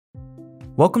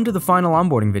Welcome to the final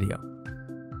onboarding video.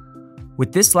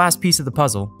 With this last piece of the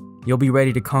puzzle, you'll be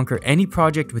ready to conquer any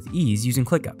project with ease using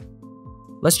ClickUp.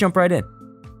 Let's jump right in.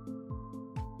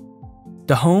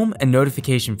 The home and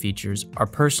notification features are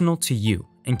personal to you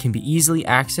and can be easily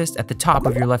accessed at the top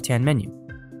of your left-hand menu.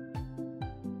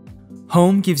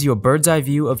 Home gives you a bird's eye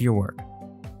view of your work.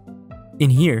 In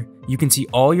here, you can see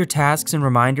all your tasks and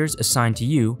reminders assigned to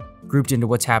you, grouped into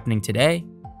what's happening today,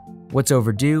 what's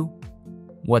overdue,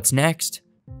 what's next,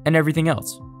 and everything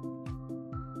else.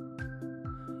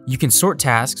 You can sort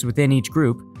tasks within each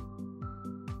group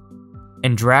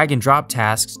and drag and drop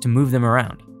tasks to move them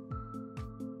around.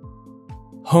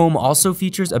 Home also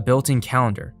features a built-in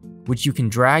calendar, which you can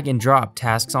drag and drop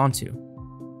tasks onto.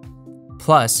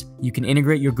 Plus, you can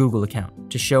integrate your Google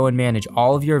account to show and manage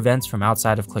all of your events from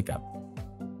outside of ClickUp.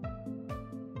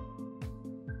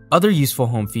 Other useful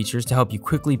home features to help you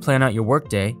quickly plan out your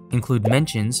workday include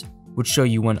mentions, which show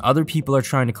you when other people are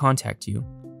trying to contact you,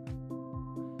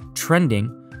 trending,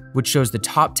 which shows the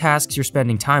top tasks you're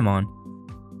spending time on,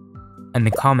 and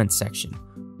the comments section,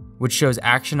 which shows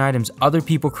action items other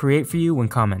people create for you when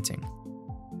commenting.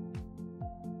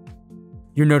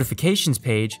 Your notifications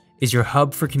page is your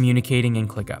hub for communicating in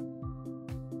ClickUp.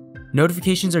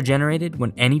 Notifications are generated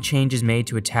when any change is made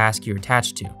to a task you're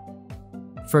attached to.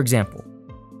 For example,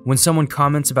 when someone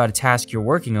comments about a task you're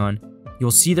working on, you'll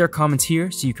see their comments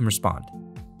here so you can respond.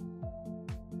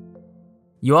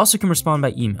 You also can respond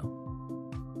by email,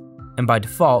 and by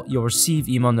default, you'll receive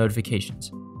email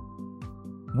notifications.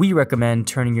 We recommend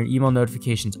turning your email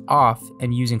notifications off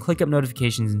and using ClickUp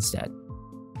notifications instead.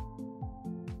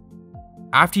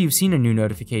 After you've seen a new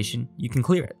notification, you can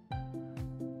clear it.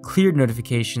 Cleared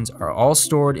notifications are all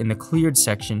stored in the cleared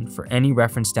section for any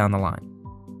reference down the line.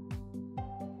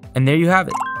 And there you have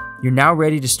it. You're now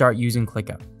ready to start using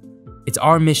ClickUp. It's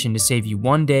our mission to save you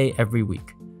one day every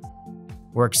week.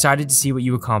 We're excited to see what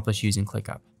you accomplish using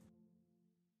ClickUp.